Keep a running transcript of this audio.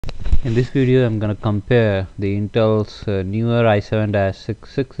In this video, I'm going to compare the Intel's newer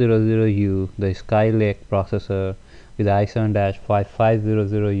i7-6600U, the Skylake processor, with the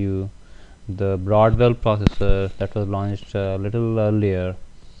i7-5500U, the Broadwell processor that was launched a little earlier.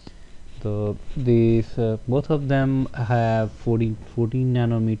 So these both of them have 14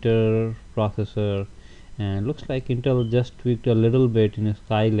 nanometer processor, and looks like Intel just tweaked a little bit in a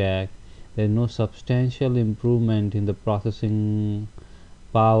Skylake. There is no substantial improvement in the processing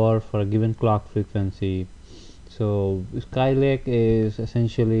power for a given clock frequency. So Skylake is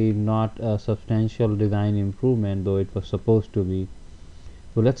essentially not a substantial design improvement, though it was supposed to be.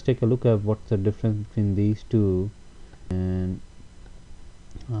 So let's take a look at what's the difference between these two. And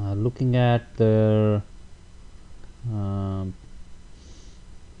looking at their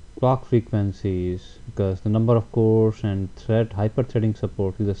clock frequencies, because the number of cores and hyper-threading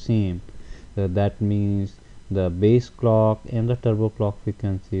support is the same. That means the base clock and the turbo clock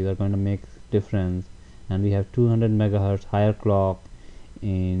frequencies are going to make difference, and we have 200 megahertz higher clock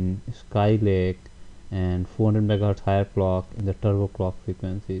in Skylake and 400 megahertz higher clock in the turbo clock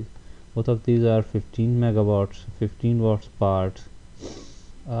frequencies. Both of these are 15 megawatts, 15 watts parts.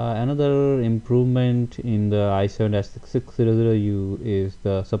 Another improvement in the i7-6600U is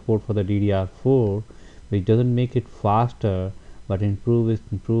the support for the DDR4, which doesn't make it faster but improves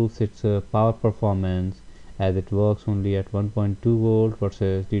its power performance, as it works only at 1.2 volt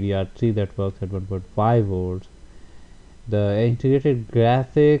versus DDR3 that works at 1.5 volts. The integrated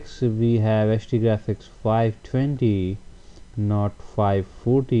graphics, we have HD graphics 520, not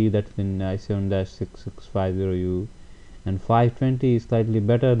 540, that's in i7-6650U, and 520 is slightly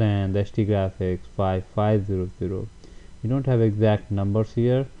better than the HD graphics 5500. We don't have exact numbers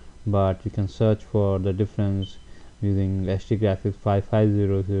here, but you can search for the difference using HD graphics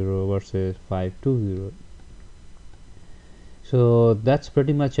 5500 versus 520. So that's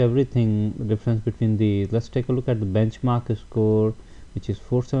pretty much everything, the difference between these. Let's take a look at the benchmark score, which is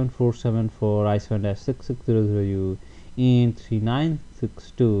 4747 for i7-6600U in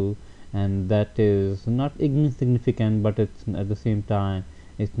 3962, and that is not insignificant, but it's at the same time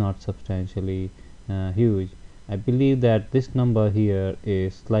it's not substantially huge. I believe that this number here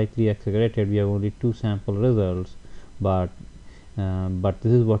is slightly exaggerated. We have only two sample results, but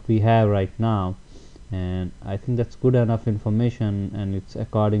this is what we have right now, and I think that's good enough information, and it's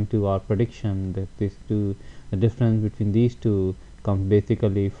according to our prediction that the difference between these two comes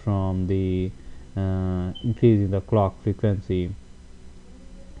basically from the increase in the clock frequency.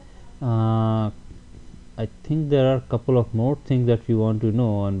 I think there are a couple of more things that you want to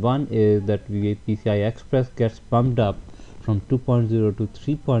know, and one is that PCI Express gets bumped up from 2.0 to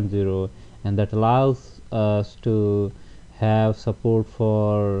 3.0, and that allows us to have support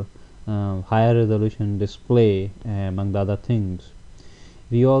for higher resolution display, among the other things.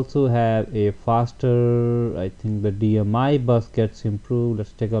 We also have a faster, I think the DMI bus gets improved.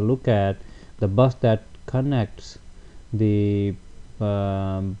 Let's take a look at the bus that connects the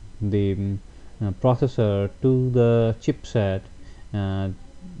processor to the chipset.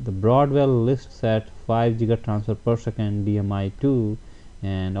 The Broadwell lists at 5 gigatransfer per second DMI2,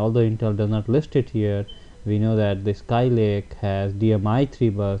 and although Intel does not list it here, we know that the Skylake has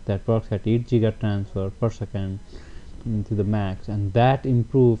DMI3 bus that works at 8 gigatransfer per second to the max, and that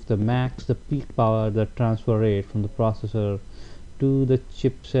improves the peak power, the transfer rate from the processor to the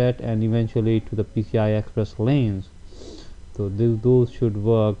chipset and eventually to the PCI Express lanes. So those should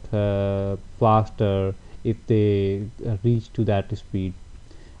work faster if they reach to that speed.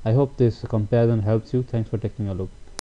 I hope this comparison helps you. Thanks for taking a look.